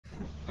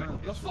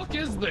The fuck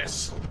is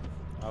this?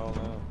 I don't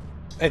know.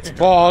 It's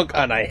fog,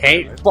 and I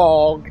hate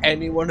fog.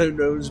 Anyone who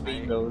knows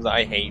me knows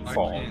I hate I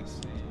fog. can't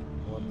see.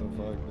 What the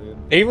fuck, dude?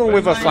 Even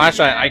with a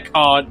flashlight, I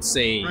can't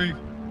see.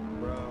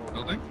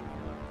 Building?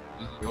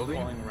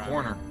 Building?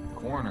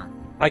 Corner.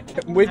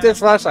 With this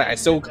flashlight, I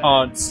still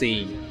can't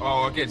see.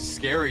 Oh, it gets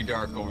scary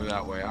dark over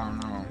that way. I don't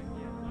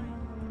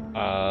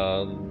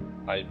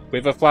know.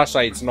 With a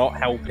flashlight, it's not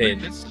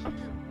helping.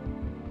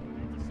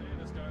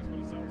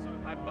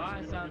 I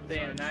bought something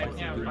and I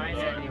can't find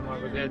it anymore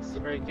because it's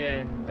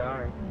freaking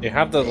dark. You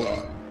have the.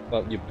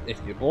 Well,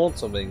 if you bought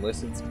something,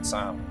 listen to the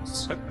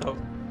sounds.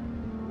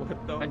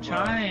 What the I'm fuck?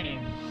 trying.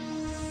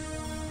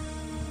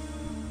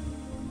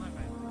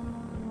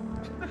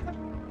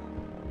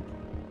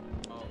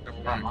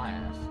 On my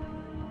ass.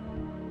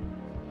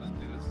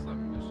 This is a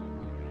mission.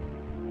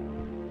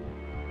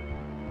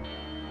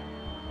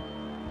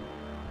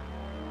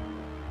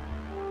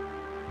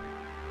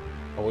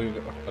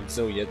 I'm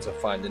still yet to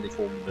find any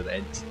form of an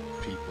entity,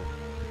 people.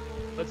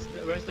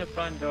 Where's the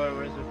front door?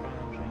 Where's the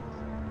front door?